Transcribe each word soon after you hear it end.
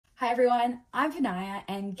Hi everyone, I'm Vinaya,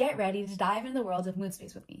 and get ready to dive into the world of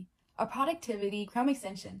MoodSpace with me, a productivity Chrome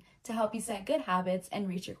extension to help you set good habits and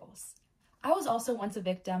reach your goals. I was also once a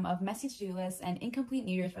victim of messy to-do lists and incomplete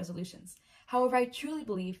New Year's resolutions. However, I truly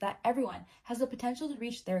believe that everyone has the potential to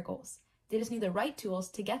reach their goals. They just need the right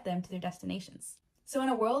tools to get them to their destinations. So in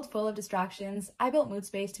a world full of distractions, I built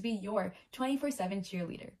MoodSpace to be your 24/7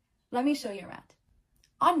 cheerleader. Let me show you around.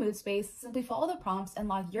 On MoodSpace, simply follow the prompts and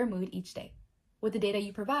log your mood each day. With the data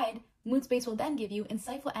you provide, MoodSpace will then give you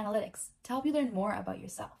insightful analytics to help you learn more about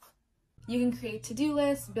yourself. You can create to-do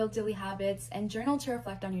lists, build daily habits, and journal to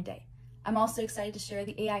reflect on your day. I'm also excited to share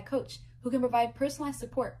the AI coach who can provide personalized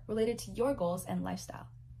support related to your goals and lifestyle.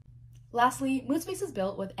 Lastly, MoodSpace is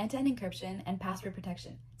built with end-to-end encryption and password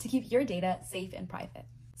protection to keep your data safe and private.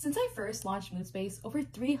 Since I first launched MoodSpace, over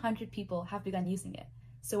 300 people have begun using it.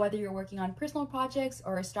 So whether you're working on personal projects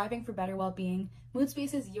or striving for better well-being,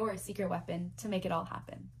 MoodSpace is your secret weapon to make it all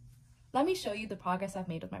happen. Let me show you the progress I've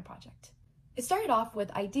made with my project. It started off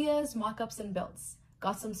with ideas, mock-ups, and builds.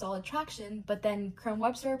 Got some solid traction, but then Chrome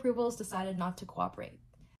Web Store approvals decided not to cooperate.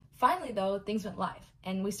 Finally though, things went live,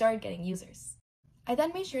 and we started getting users. I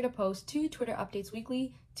then made sure to post 2 Twitter updates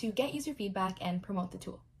weekly to get user feedback and promote the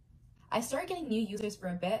tool. I started getting new users for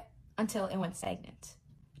a bit until it went stagnant.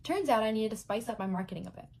 Turns out I needed to spice up my marketing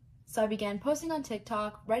a bit. So I began posting on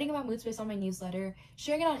TikTok, writing about MoodSpace on my newsletter,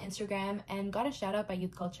 sharing it on Instagram, and got a shout out by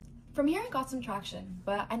Youth Culture. From here I got some traction,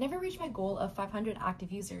 but I never reached my goal of 500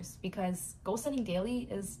 active users because goal setting daily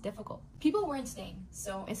is difficult. People weren't staying,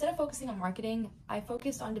 so instead of focusing on marketing, I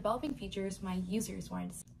focused on developing features my users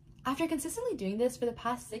wanted to see. After consistently doing this for the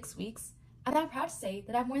past 6 weeks, I'm now proud to say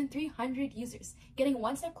that I have more than 300 users, getting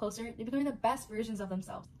one step closer to becoming the best versions of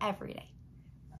themselves every day.